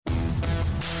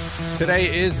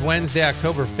Today is Wednesday,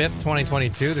 October 5th,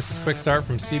 2022. This is Quick Start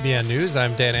from CBN News.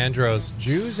 I'm Dan Andros.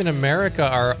 Jews in America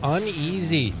are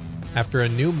uneasy after a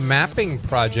new mapping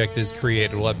project is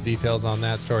created. We'll have details on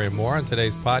that story and more on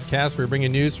today's podcast. We're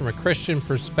bringing news from a Christian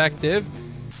perspective.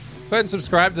 Go ahead and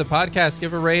subscribe to the podcast,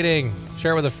 give a rating,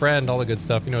 share with a friend, all the good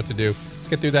stuff. You know what to do. Let's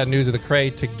get through that news of the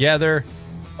crate together.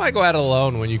 Why go at it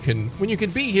alone when you can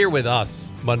be here with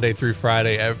us Monday through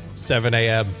Friday at 7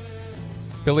 a.m.?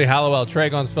 Billy Hallowell, Trey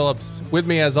Gons-Phillips, with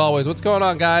me as always. What's going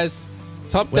on, guys?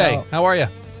 It's Hump Day. How are you?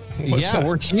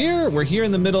 We're here. We're here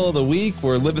in the middle of the week.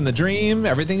 We're living the dream.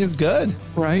 Everything is good.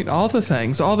 Right. All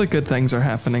the good things are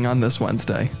happening on this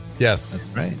Wednesday. Yes.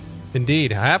 That's right.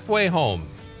 Indeed. Halfway home.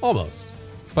 Almost.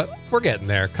 But we're getting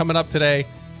there. Coming up today,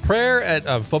 prayer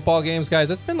at football games, guys.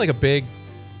 That's been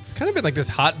it's kind of been like this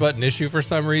hot button issue for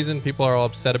some reason. People are all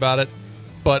upset about it.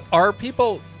 But are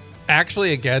people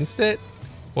actually against it?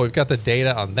 Well, we've got the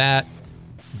data on that.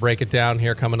 Break it down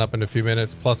here coming up in a few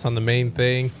minutes. Plus, on the main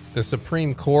thing, the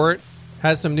Supreme Court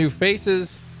has some new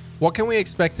faces. What can we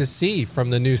expect to see from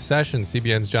the new session?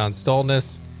 CBN's John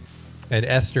Stolness and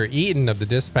Esther Eaton of the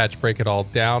Dispatch break it all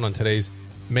down on today's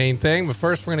main thing. But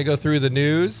first, we're going to go through the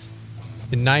news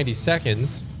in 90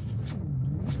 seconds.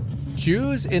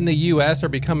 Jews in the U.S. are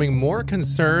becoming more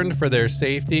concerned for their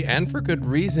safety, and for good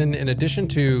reason. In addition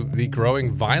to the growing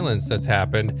violence that's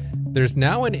happened, there's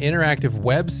now an interactive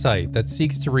website that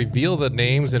seeks to reveal the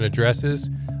names and addresses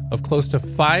of close to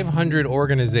 500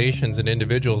 organizations and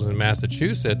individuals in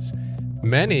Massachusetts,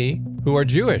 many who are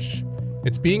Jewish.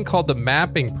 It's being called the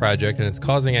Mapping Project, and it's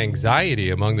causing anxiety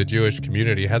among the Jewish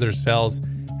community. Heather Sells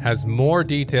has more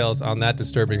details on that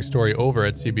disturbing story over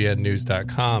at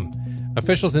cbnnews.com.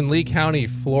 Officials in Lee County,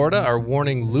 Florida, are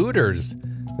warning looters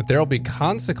that there will be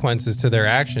consequences to their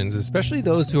actions, especially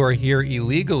those who are here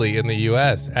illegally in the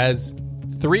U.S., as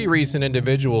 3 recent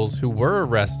individuals who were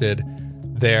arrested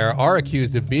there are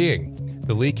accused of being.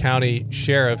 The Lee County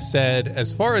sheriff said,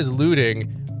 as far as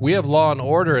looting, we have law and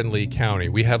order in Lee County.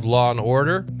 We have law and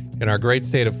order in our great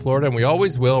state of Florida, and we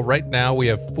always will. Right now, we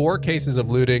have 4 cases of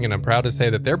looting, and I'm proud to say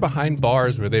that they're behind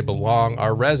bars where they belong.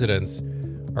 Our residents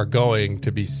are going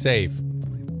to be safe.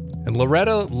 And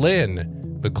Loretta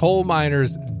Lynn, the coal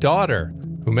miner's daughter,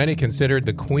 who many considered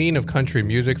the queen of country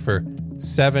music for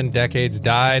 7 decades,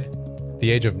 died at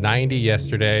the age of 90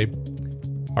 yesterday.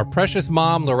 Our precious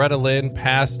mom, Loretta Lynn,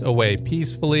 passed away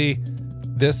peacefully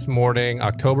this morning,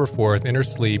 October 4th, in her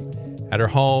sleep at her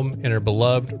home in her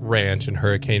beloved ranch in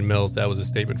Hurricane Mills. That was a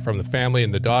statement from the family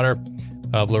and the daughter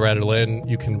of Loretta Lynn.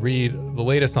 You can read the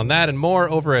latest on that and more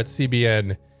over at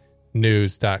CBNnews.com.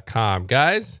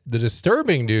 Guys, the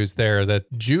disturbing news there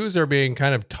that Jews are being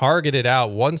kind of targeted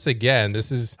out once again.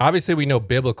 This is obviously, we know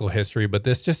biblical history, but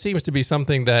this just seems to be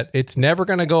something that it's never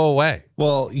going to go away.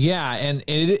 Well, yeah, and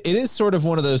it is sort of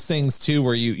one of those things too,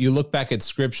 where you look back at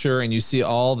scripture and you see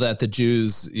all that the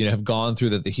Jews have gone through,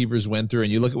 that the Hebrews went through,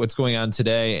 and you look at what's going on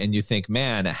today and you think,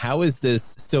 man, how is this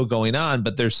still going on?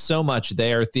 But there's so much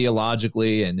there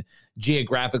theologically and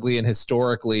geographically and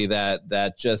historically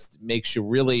that just makes you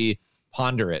really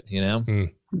ponder it,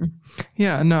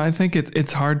 Yeah, no, I think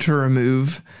it's hard to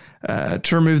remove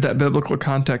that biblical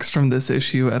context from this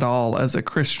issue at all as a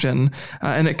Christian.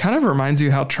 And it kind of reminds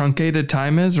you how truncated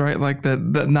time is, right? Like that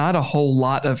not a whole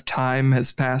lot of time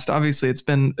has passed. Obviously it's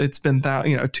been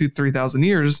 2,000-3,000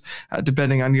 years,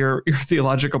 depending on your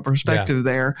theological perspective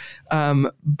there.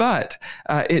 But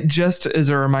it just is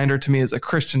a reminder to me as a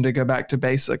Christian to go back to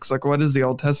basics. Like, what does the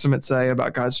Old Testament say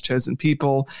about God's chosen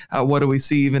people? What do we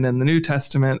see even in the New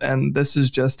Testament? And this is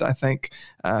just, I think,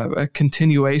 a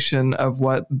continuation of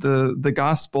what the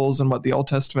Gospels and what the Old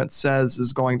Testament says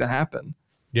is going to happen.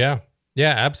 Yeah,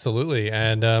 absolutely.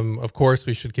 And of course,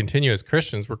 we should continue as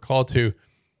Christians. We're called to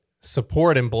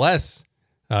support and bless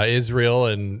Israel,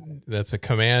 and that's a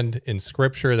command in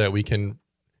Scripture that we can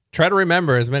try to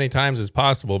remember as many times as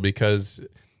possible, because,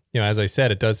 as I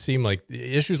said, it does seem like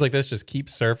issues like this just keep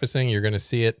surfacing. You're going to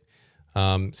see it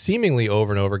seemingly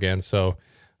over and over again. So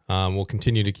we'll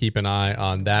continue to keep an eye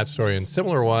on that story and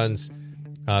similar ones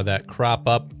that crop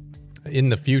up in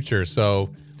the future. So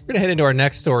we're going to head into our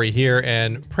next story here,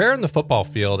 and prayer in the football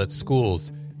field at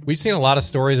schools. We've seen a lot of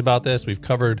stories about this. We've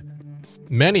covered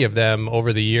many of them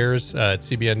over the years at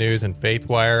CBN News and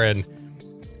FaithWire. And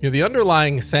the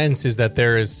underlying sense is that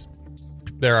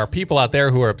there are people out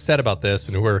there who are upset about this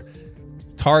and who are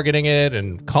targeting it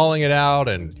and calling it out,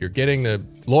 and you're getting the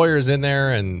lawyers in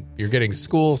there and you're getting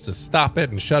schools to stop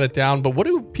it and shut it down. But what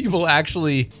do people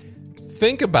actually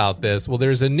think about this? Well,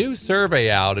 there's a new survey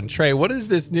out. And Trey, what is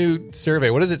this new survey?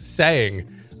 What is it saying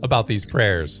about these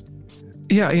prayers?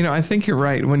 Yeah, I think you're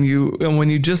right. When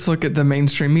you just look at the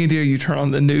mainstream media, you turn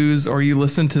on the news, or you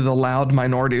listen to the loud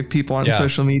minority of people on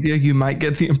social media, you might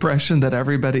get the impression that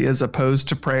everybody is opposed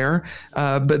to prayer,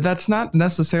 but that's not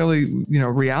necessarily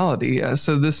reality.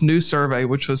 So this new survey,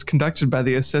 which was conducted by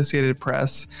the Associated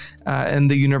Press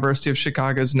and the University of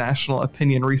Chicago's National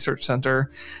Opinion Research Center,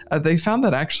 they found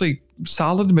that actually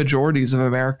solid majorities of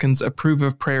Americans approve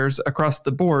of prayers across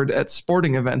the board at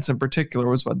sporting events in particular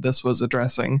was what this was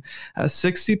addressing.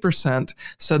 60%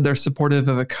 said they're supportive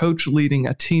of a coach leading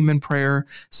a team in prayer.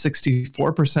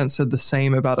 64% said the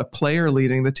same about a player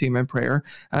leading the team in prayer.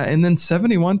 And then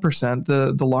 71%,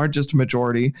 the largest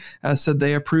majority, said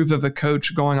they approve of a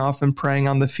coach going off and praying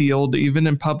on the field, even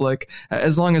in public,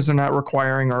 as long as they're not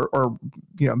requiring or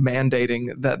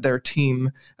mandating that their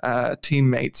team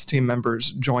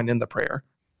members join in the prayer.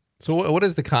 So what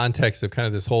is the context of kind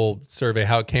of this whole survey,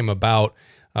 how it came about?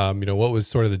 What was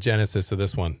sort of the genesis of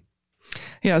this one?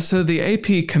 Yeah, so the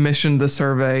AP commissioned the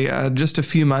survey just a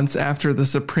few months after the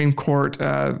Supreme Court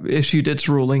issued its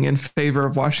ruling in favor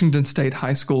of Washington State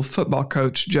high school football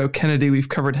coach Joe Kennedy. We've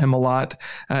covered him a lot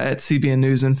at CBN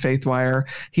News and FaithWire.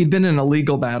 He'd been in a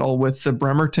legal battle with the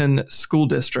Bremerton School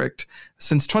District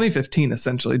since 2015,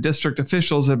 essentially. District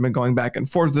officials had been going back and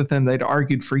forth with him. They'd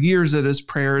argued for years at his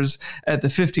prayers at the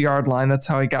 50-yard line. That's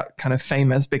how he got kind of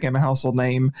famous, became a household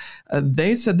name.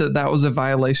 They said that was a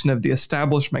violation of the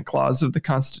Establishment Clause of the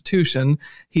Constitution.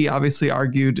 He obviously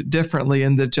argued differently,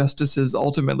 and the justices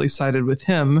ultimately sided with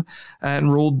him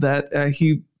and ruled that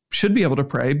he should be able to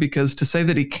pray, because to say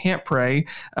that he can't pray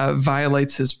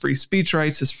violates his free speech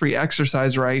rights, his free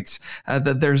exercise rights,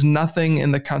 that there's nothing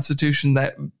in the Constitution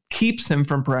that keeps him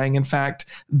from praying. In fact,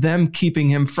 them keeping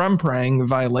him from praying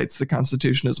violates the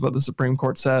Constitution, is what the Supreme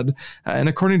Court said. And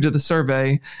according to the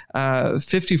survey,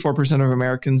 54% of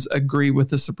Americans agree with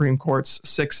the Supreme Court's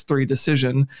 6-3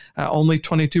 decision. Only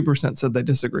 22% said they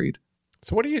disagreed.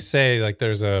 So what do you say, like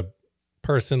there's a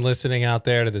person listening out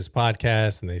there to this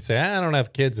podcast and they say, I don't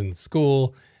have kids in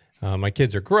school. My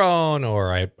kids are grown,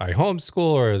 or I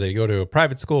homeschool, or they go to a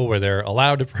private school where they're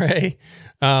allowed to pray.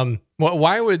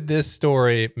 Why would this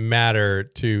story matter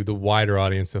to the wider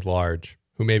audience at large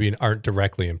who maybe aren't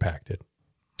directly impacted?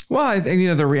 Well, I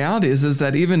think the reality is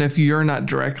that even if you're not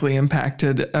directly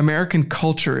impacted, American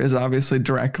culture is obviously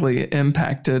directly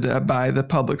impacted by the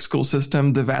public school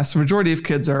system. The vast majority of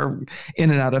kids are in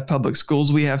and out of public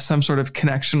schools. We have some sort of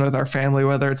connection with our family,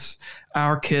 whether it's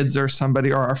our kids or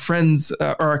somebody, or our friends,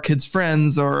 or our kids'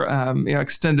 friends, or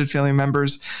extended family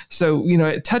members. So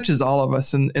it touches all of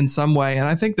us in some way. And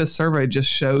I think this survey just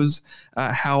shows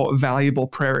how valuable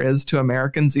prayer is to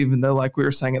Americans, even though, like we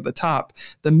were saying at the top,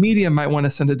 the media might want to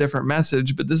send a different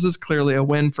message, but this is clearly a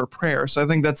win for prayer. So I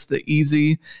think that's the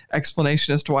easy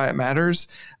explanation as to why it matters.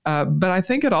 But I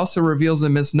think it also reveals a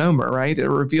misnomer, right? It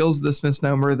reveals this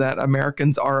misnomer that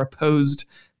Americans are opposed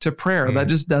to prayer. That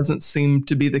just doesn't seem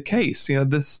to be the case.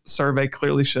 This survey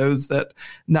clearly shows that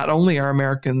not only are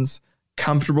Americans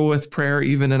comfortable with prayer,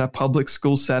 even in a public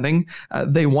school setting,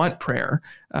 they want prayer,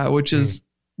 which is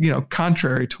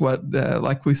contrary to what,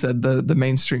 like we said, the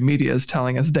mainstream media is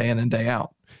telling us day in and day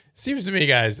out. Seems to me,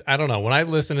 guys, I don't know, when I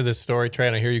listen to this story, Trey,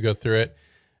 and I hear you go through it,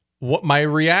 what my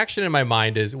reaction in my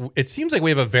mind is, it seems like we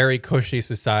have a very cushy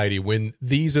society when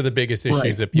these are the biggest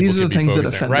issues that people can be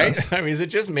focused on, right? I mean, is it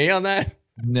just me on that?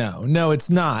 No, it's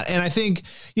not. And I think,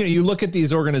 you look at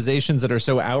these organizations that are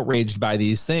so outraged by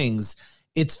these things.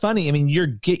 It's funny. I mean,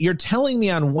 you're telling me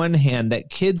on one hand that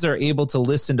kids are able to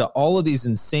listen to all of these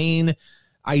insane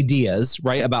ideas,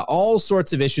 right, about all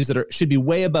sorts of issues that should be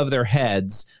way above their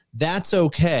heads. That's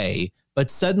okay. But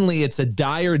suddenly it's a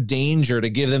dire danger to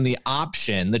give them the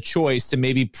option, the choice to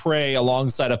maybe pray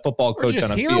alongside a football coach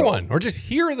on a field. Or just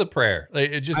hear the prayer.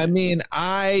 These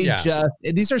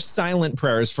are silent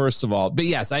prayers, first of all. But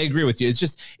yes, I agree with you. It's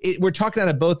just, we're talking out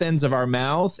of both ends of our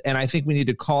mouth. And I think we need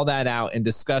to call that out and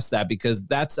discuss that, because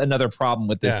that's another problem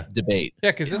with this debate.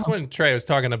 Yeah, because this one, Trey, was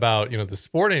talking about, the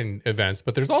sporting events,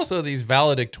 but there's also these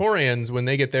valedictorians when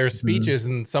they get their speeches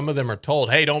and some of them are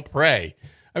told, hey, don't pray.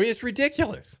 I mean, it's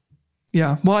ridiculous.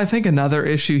 Yeah, well, I think another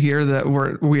issue here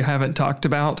that we haven't talked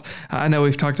about, I know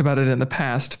we've talked about it in the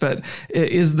past, but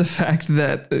it is the fact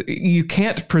that you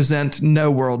can't present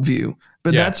no worldview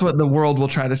But that's what the world will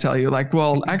try to tell you. Like,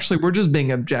 well, actually, we're just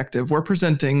being objective. We're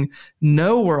presenting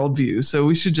no worldview, so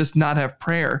we should just not have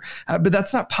prayer. But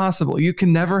that's not possible. You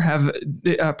can never have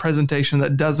a presentation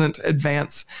that doesn't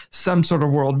advance some sort of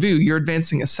worldview. You're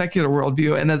advancing a secular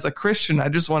worldview. And as a Christian, I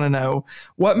just want to know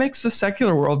what makes the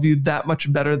secular worldview that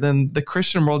much better than the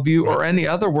Christian worldview or any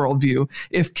other worldview.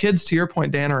 If kids, to your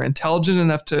point, Dan, are intelligent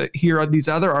enough to hear these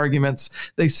other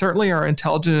arguments, they certainly are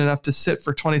intelligent enough to sit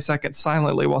for 20 seconds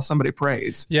silently while somebody prays.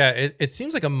 Yeah, it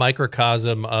seems like a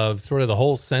microcosm of sort of the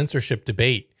whole censorship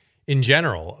debate in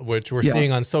general, which we're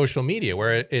seeing on social media,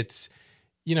 where it's,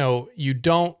 you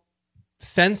don't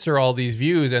censor all these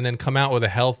views and then come out with a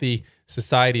healthy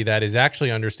society that is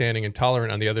actually understanding and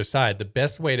tolerant on the other side. The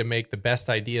best way to make the best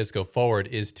ideas go forward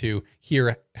is to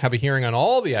have a hearing on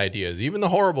all the ideas, even the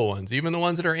horrible ones, even the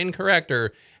ones that are incorrect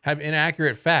or have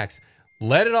inaccurate facts.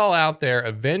 Let it all out there.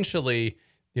 Eventually,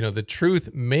 the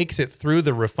truth makes it through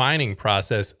the refining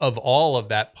process of all of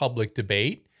that public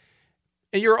debate.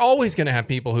 And you're always going to have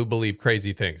people who believe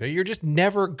crazy things. You're just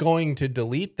never going to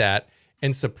delete that,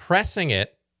 and suppressing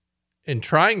it and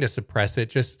trying to suppress it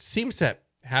just seems to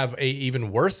have a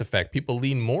even worse effect. People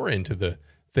lean more into the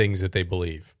things that they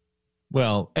believe.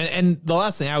 Well, and the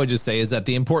last thing I would just say is that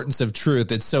the importance of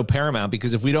truth, it's so paramount,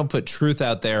 because if we don't put truth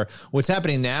out there, what's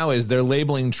happening now is they're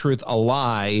labeling truth a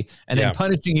lie and then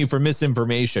punishing you for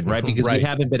misinformation, right? Because we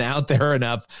haven't been out there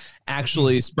enough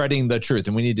actually spreading the truth,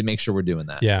 and we need to make sure we're doing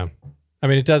that. Yeah. I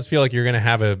mean, it does feel like you're going to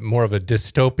have more of a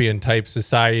dystopian type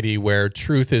society where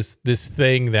truth is this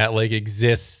thing that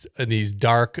exists in these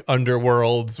dark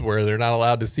underworlds where they're not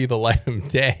allowed to see the light of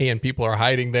day and people are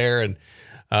hiding there. And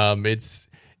it's,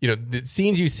 the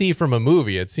scenes you see from a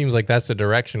movie, it seems like that's the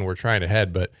direction we're trying to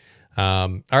head. But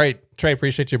all right, Trey,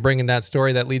 appreciate you bringing that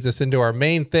story. That leads us into our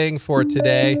main thing for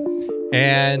today.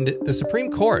 And the Supreme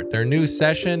Court, their new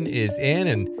session is in,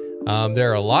 and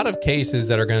there are a lot of cases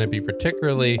that are going to be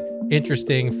particularly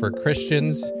interesting for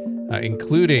Christians,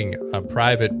 including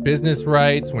private business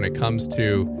rights when it comes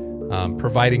to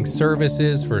providing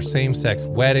services for same-sex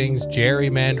weddings,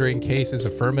 gerrymandering cases,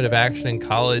 affirmative action in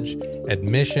college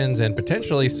admissions, and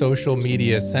potentially social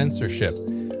media censorship.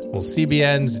 Well,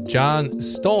 CBN's John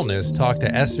Stolnis talked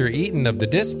to Esther Eaton of The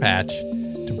Dispatch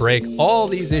to break all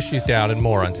these issues down and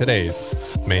more on today's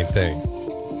Main Thing.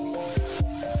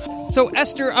 So,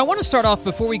 Esther, I want to start off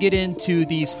before we get into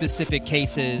these specific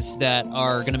cases that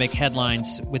are going to make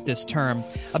headlines with this term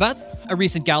about a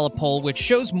recent Gallup poll, which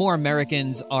shows more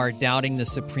Americans are doubting the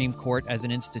Supreme Court as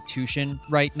an institution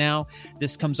right now.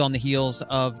 This comes on the heels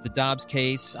of the Dobbs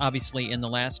case, obviously in the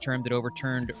last term that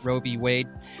overturned Roe v. Wade.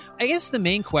 I guess the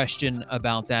main question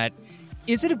about that,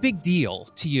 is it a big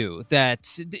deal to you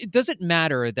that does it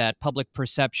matter that public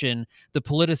perception, the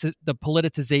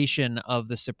politicization of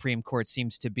the Supreme Court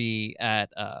seems to be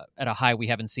at a high we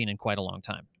haven't seen in quite a long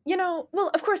time?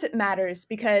 Well, of course it matters,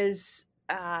 because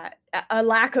a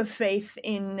lack of faith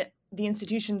in the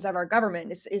institutions of our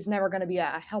government is never going to be a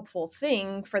helpful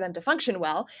thing for them to function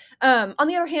well. On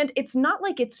the other hand, it's not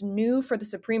like it's new for the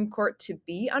Supreme Court to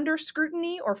be under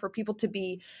scrutiny or for people to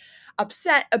be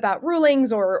upset about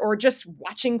rulings or just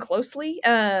watching closely.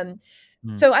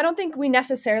 So I don't think we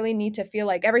necessarily need to feel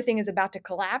like everything is about to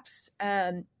collapse.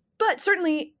 But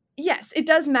certainly, yes, it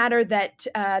does matter that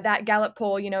that Gallup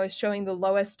poll, is showing the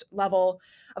lowest level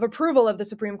of approval of the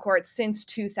Supreme Court since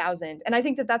 2000. And I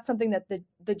think that that's something that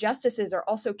the justices are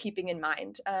also keeping in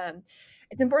mind.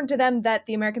 It's important to them that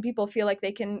the American people feel like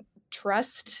they can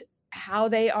trust how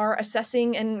they are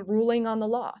assessing and ruling on the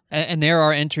law. And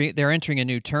they're entering a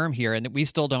new term here, and we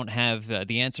still don't have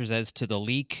the answers as to the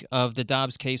leak of the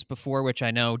Dobbs case before, which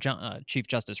I know Chief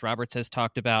Justice Roberts has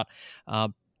talked about.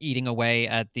 Eating away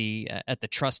at the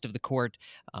trust of the court,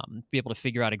 be able to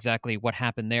figure out exactly what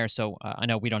happened there. So I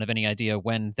know we don't have any idea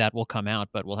when that will come out,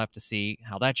 but we'll have to see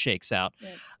how that shakes out.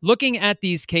 Right. Looking at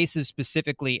these cases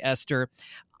specifically, Esther,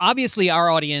 obviously our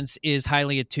audience is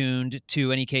highly attuned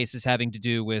to any cases having to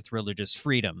do with religious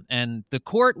freedom. And the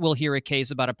court will hear a case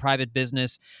about a private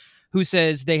business who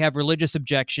says they have religious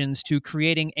objections to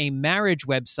creating a marriage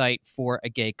website for a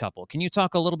gay couple. Can you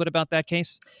talk a little bit about that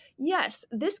case? Yes,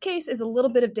 this case is a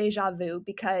little bit of deja vu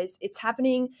because it's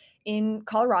happening in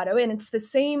Colorado, and it's the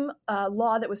same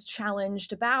law that was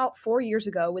challenged about 4 years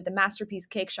ago with the Masterpiece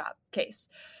Cake Shop case.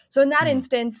 So in that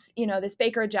instance, this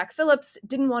baker, Jack Phillips,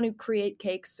 didn't want to create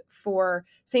cakes for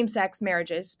same-sex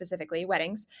marriages, specifically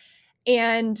weddings,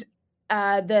 and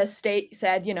the state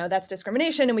said, that's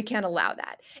discrimination and we can't allow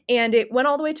that. And it went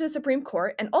all the way to the Supreme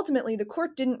Court. And ultimately, the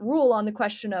court didn't rule on the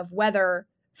question of whether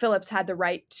Phillips had the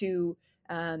right to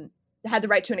had the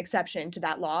right to an exception to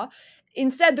that law.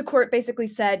 Instead, the court basically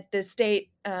said the state,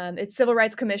 its Civil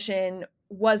Rights Commission,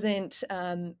 wasn't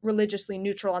religiously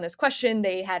neutral on this question.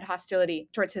 They had hostility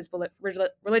towards his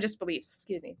religious beliefs,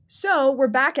 excuse me. So we're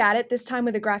back at it, this time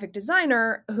with a graphic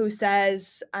designer who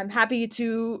says, I'm happy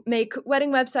to make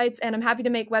wedding websites and I'm happy to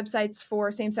make websites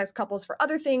for same-sex couples for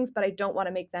other things, but I don't want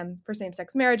to make them for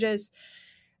same-sex marriages.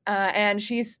 And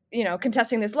she's,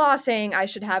 contesting this law, saying I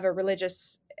should have a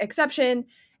religious exception,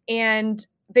 and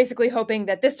basically hoping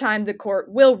that this time the court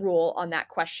will rule on that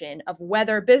question of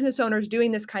whether business owners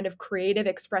doing this kind of creative,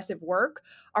 expressive work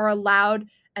are allowed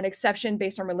an exception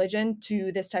based on religion to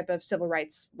this type of civil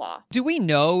rights law. Do we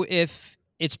know if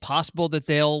it's possible that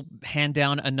they'll hand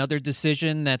down another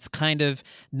decision that's kind of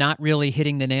not really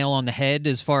hitting the nail on the head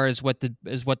as far as what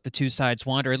the two sides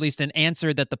want, or at least an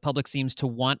answer that the public seems to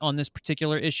want on this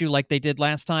particular issue like they did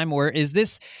last time? Or is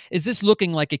this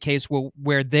looking like a case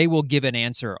where they will give an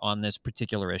answer on this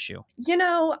particular issue?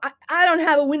 I don't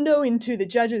have a window into the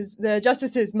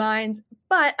justices' minds,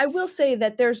 but I will say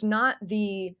that there's not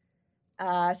the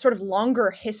sort of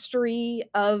longer history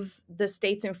of the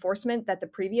state's enforcement that the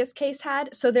previous case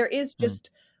had. So there is just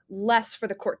less for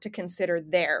the court to consider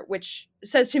there, which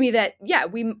says to me that,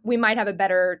 we might have a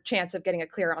better chance of getting a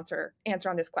clear answer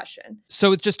on this question.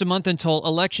 So it's just a month until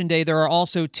Election Day. There are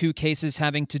also two cases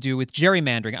having to do with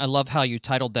gerrymandering. I love how you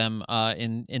titled them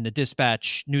in the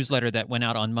Dispatch newsletter that went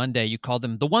out on Monday. You called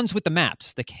them the ones with the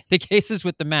maps, the cases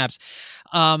with the maps.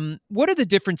 What are the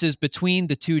differences between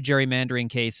the two gerrymandering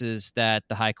cases that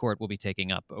the High Court will be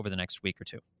taking up over the next week or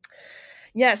two?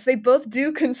 Yes, they both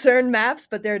do concern maps,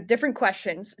 but they're different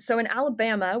questions. So in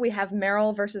Alabama, we have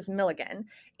Merrill versus Milligan.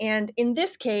 And in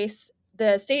this case,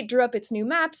 the state drew up its new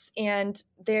maps, and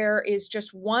there is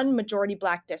just one majority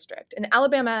Black district. And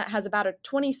Alabama has about a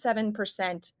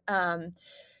 27%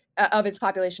 of its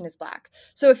population is Black.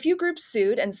 So a few groups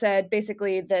sued and said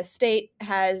basically the state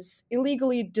has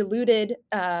illegally diluted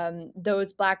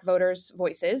those Black voters'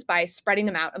 voices by spreading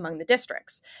them out among the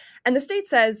districts. And the state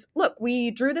says, look,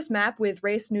 we drew this map with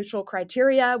race-neutral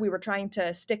criteria. We were trying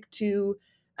to stick to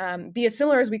be as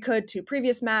similar as we could to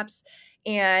previous maps,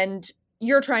 and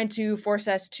you're trying to force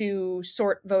us to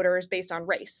sort voters based on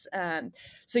race.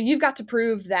 So you've got to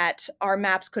prove that our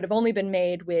maps could have only been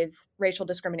made with racial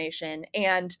discrimination,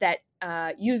 and that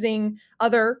using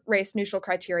other race-neutral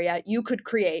criteria, you could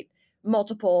create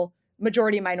multiple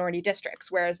majority-minority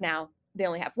districts, whereas now they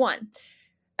only have one.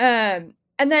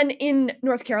 And then in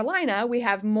North Carolina, we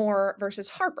have Moore versus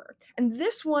Harper. And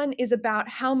this one is about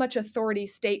how much authority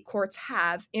state courts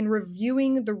have in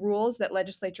reviewing the rules that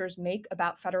legislatures make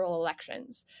about federal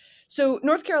elections. So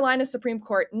North Carolina Supreme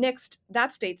Court nixed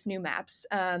that state's new maps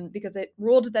because it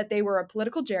ruled that they were a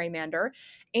political gerrymander,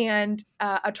 and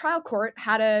a trial court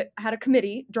had a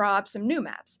committee draw up some new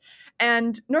maps.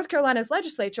 And North Carolina's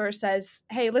legislature says,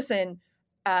 hey, listen,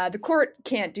 the court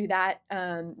can't do that.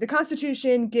 The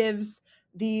Constitution gives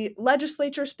the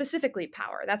legislature specifically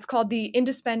power. That's called the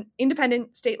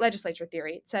independent state legislature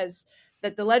theory. It says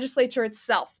that the legislature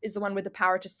itself is the one with the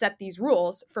power to set these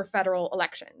rules for federal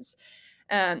elections.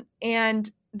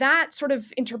 And that sort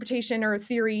of interpretation or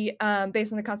theory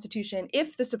based on the Constitution,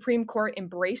 if the Supreme Court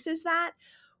embraces that,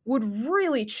 would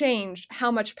really change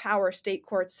how much power state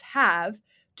courts have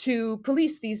to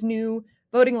police these new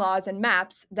voting laws and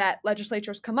maps that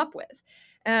legislatures come up with.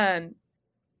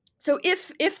 So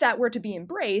if that were to be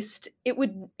embraced, it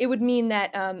would mean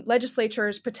that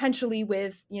legislatures potentially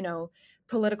with,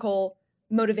 political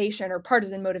motivation or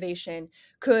partisan motivation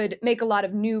could make a lot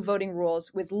of new voting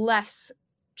rules with less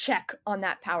check on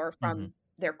that power from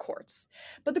their courts.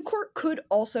 But the court could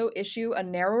also issue a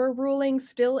narrower ruling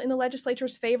still in the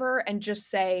legislature's favor and just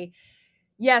say,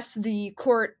 yes, the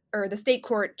court or the state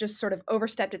court just sort of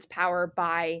overstepped its power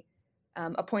by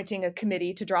appointing a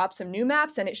committee to draw up some new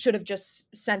maps, and it should have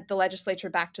just sent the legislature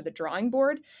back to the drawing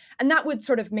board. And that would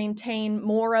sort of maintain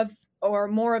more of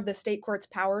the state court's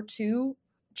power to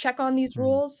check on these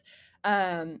rules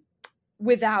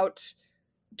without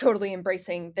totally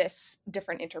embracing this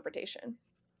different interpretation.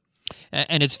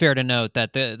 And it's fair to note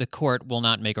that the court will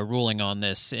not make a ruling on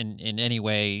this in any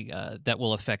way that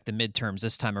will affect the midterms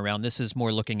this time around. This is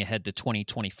more looking ahead to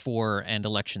 2024 and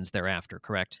elections thereafter,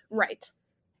 correct? Right.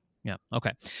 Yeah.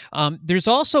 Okay. There's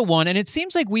also one, and it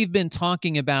seems like we've been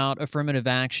talking about affirmative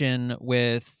action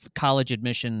with college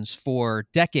admissions for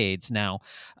decades now.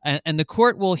 And the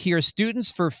court will hear Students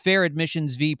for Fair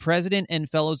Admissions v. President and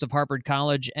Fellows of Harvard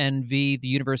College and v. the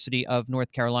University of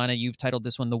North Carolina. You've titled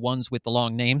this one "The Ones with the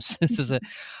Long Names." This is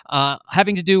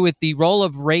having to do with the role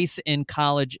of race in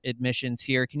college admissions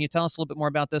here. Can you tell us a little bit more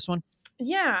about this one?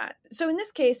 Yeah. So in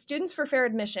this case, Students for Fair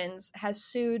Admissions has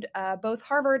sued both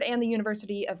Harvard and the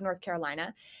University of North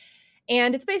Carolina.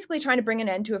 And it's basically trying to bring an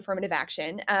end to affirmative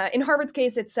action. In Harvard's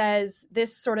case, it says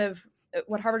this sort of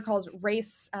what Harvard calls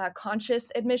race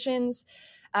conscious admissions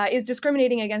is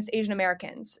discriminating against Asian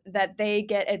Americans, that they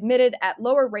get admitted at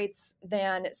lower rates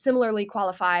than similarly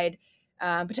qualified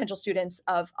potential students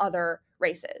of other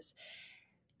races.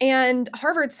 And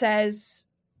Harvard says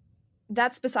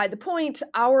that's beside the point.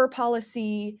 Our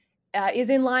policy is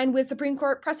in line with Supreme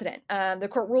Court precedent. The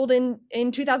court ruled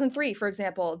in 2003, for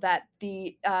example, that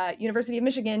the University of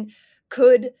Michigan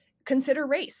could consider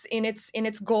race in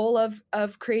its goal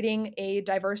of creating a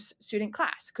diverse student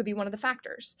class. Could be one of the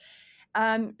factors.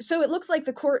 So it looks like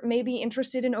the court may be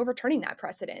interested in overturning that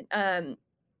precedent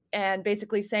and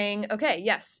basically saying, okay,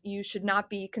 yes, you should not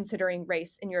be considering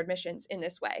race in your admissions in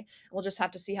this way. We'll just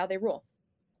have to see how they rule.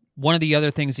 One of the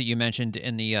other things that you mentioned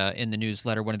in the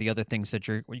newsletter, one of the other things that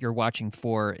you're watching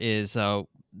for is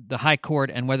the High Court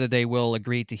and whether they will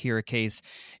agree to hear a case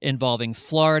involving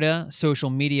Florida, social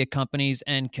media companies,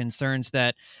 and concerns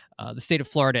that the state of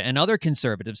Florida and other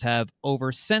conservatives have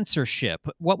over censorship.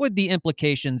 What would the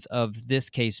implications of this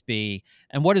case be,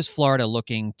 and what is Florida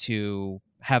looking to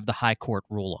have the High Court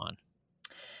rule on?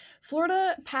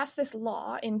 Florida passed this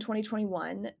law in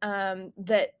 2021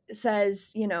 that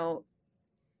says,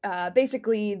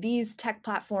 basically, these tech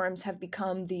platforms have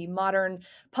become the modern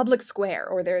public square,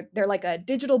 or they're like a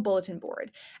digital bulletin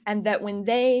board, and that when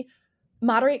they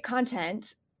moderate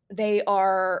content, they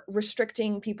are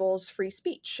restricting people's free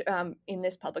speech in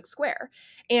this public square.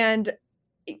 And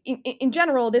in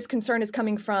general, this concern is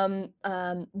coming from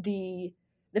the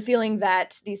feeling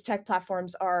that these tech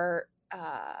platforms are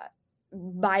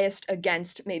biased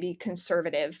against maybe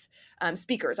conservative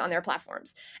speakers on their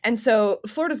platforms. And so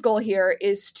Florida's goal here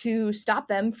is to stop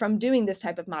them from doing this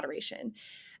type of moderation.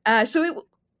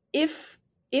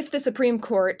 If the Supreme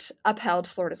Court upheld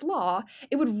Florida's law,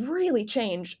 it would really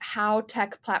change how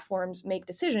tech platforms make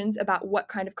decisions about what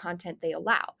kind of content they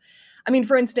allow. I mean,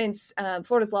 for instance,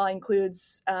 Florida's law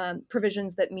includes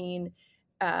provisions that mean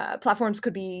platforms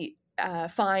could be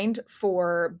fined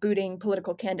for booting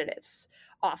political candidates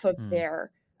off of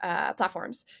their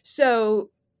platforms. So,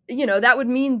 that would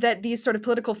mean that these sort of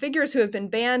political figures who have been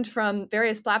banned from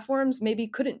various platforms maybe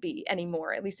couldn't be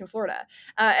anymore, at least in Florida.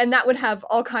 And that would have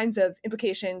all kinds of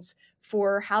implications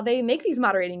for how they make these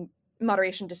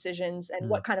moderation decisions and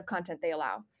what kind of content they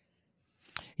allow.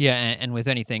 Yeah, and with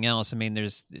anything else, I mean,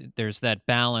 there's that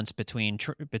balance between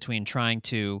trying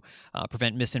to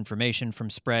prevent misinformation from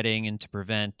spreading and to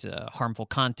prevent harmful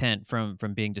content from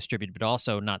being distributed, but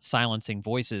also not silencing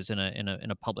voices in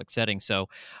a public setting. So,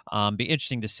 be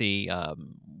interesting to see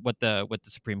what the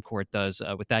Supreme Court does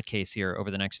with that case here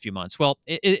over the next few months. Well,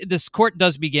 this court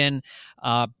does begin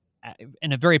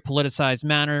in a very politicized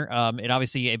manner. It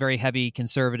obviously a very heavy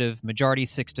conservative majority,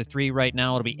 6-3 right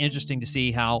now. It'll be interesting to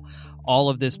see how all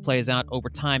of this plays out over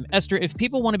time. Esther, if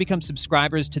people want to become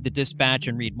subscribers to the Dispatch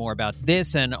and read more about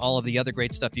this and all of the other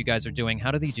great stuff you guys are doing, how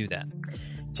do they do that?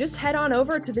 Just head on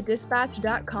over to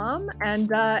thedispatch.com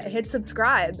and hit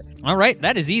subscribe. All right,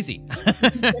 that is easy.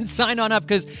 Sign on up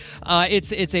because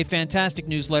it's a fantastic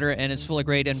newsletter and it's full of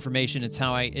great information. It's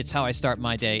how I start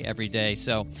my day every day.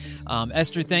 So,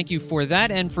 Esther, thank you for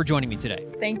that and for joining me today.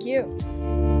 Thank you.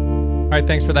 All right,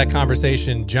 thanks for that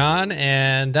conversation, John.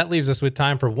 And that leaves us with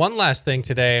time for one last thing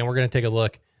today, and we're going to take a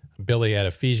look, Billy, at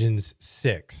Ephesians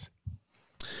 6.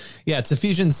 Yeah, it's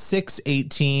Ephesians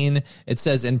 6:18. It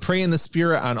says, and pray in the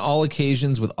Spirit on all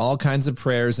occasions with all kinds of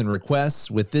prayers and requests.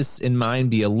 With this in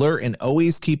mind, be alert and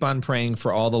always keep on praying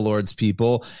for all the Lord's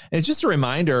people. And it's just a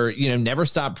reminder, never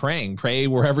stop praying. Pray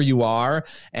wherever you are.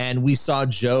 And we saw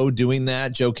Joe doing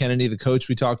that, Joe Kennedy, the coach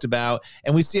we talked about.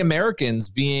 And we see Americans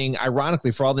being, ironically,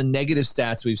 for all the negative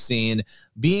stats we've seen,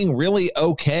 being really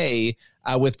okay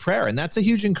with prayer. And that's a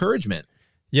huge encouragement.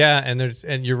 Yeah,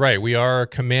 and you're right. We are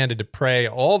commanded to pray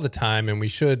all the time, and we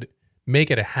should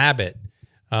make it a habit,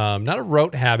 not a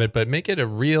rote habit, but make it a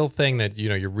real thing that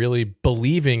you're really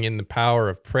believing in the power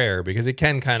of prayer, because it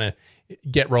can kind of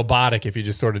get robotic if you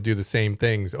just sort of do the same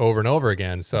things over and over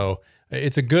again. So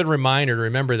it's a good reminder to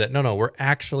remember that no, we're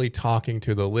actually talking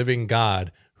to the living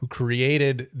God who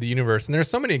created the universe. And there's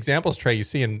so many examples, Trey, you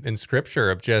see in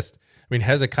Scripture of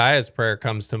Hezekiah's prayer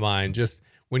comes to mind. Just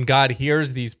when God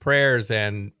hears these prayers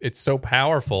and it's so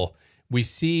powerful, we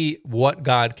see what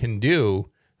God can do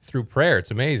through prayer.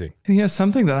 It's amazing.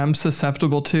 Something that I'm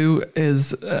susceptible to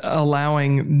is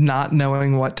allowing not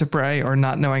knowing what to pray or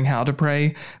not knowing how to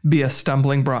pray be a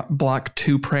stumbling block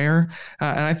to prayer.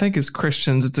 And I think as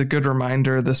Christians, it's a good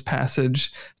reminder, this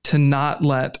passage, to not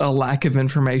let a lack of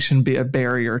information be a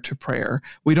barrier to prayer.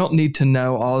 We don't need to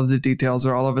know all of the details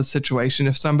or all of a situation.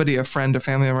 If somebody, a friend, a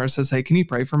family member says, hey, can you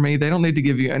pray for me? They don't need to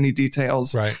give you any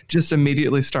details. Right. Just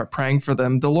immediately start praying for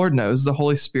them. The Lord knows. The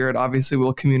Holy Spirit obviously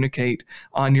will communicate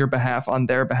on your behalf, on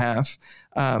their behalf.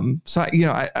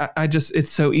 I just,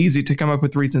 it's so easy to come up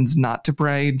with reasons not to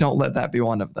pray. Don't let that be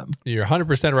one of them. You're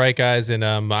 100% right, guys. And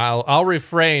I'll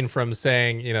refrain from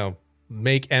saying,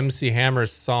 make MC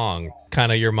Hammer's song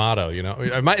kind of your motto.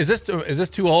 Is this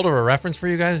too old of a reference for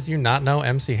you guys? Do you not know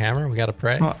MC Hammer? We got to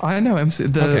pray. Well, I know MC,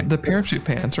 the parachute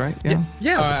pants, right? Yeah.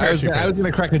 I was going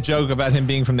to crack a joke about him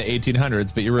being from the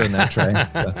 1800s, but you ruined that, Trey.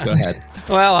 So go ahead.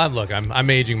 Well, I'm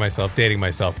aging myself, dating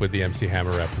myself with the MC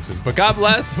Hammer references. But God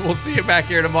bless. We'll see you back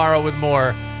here tomorrow with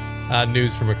more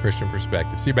news from a Christian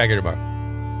perspective. See you back here tomorrow.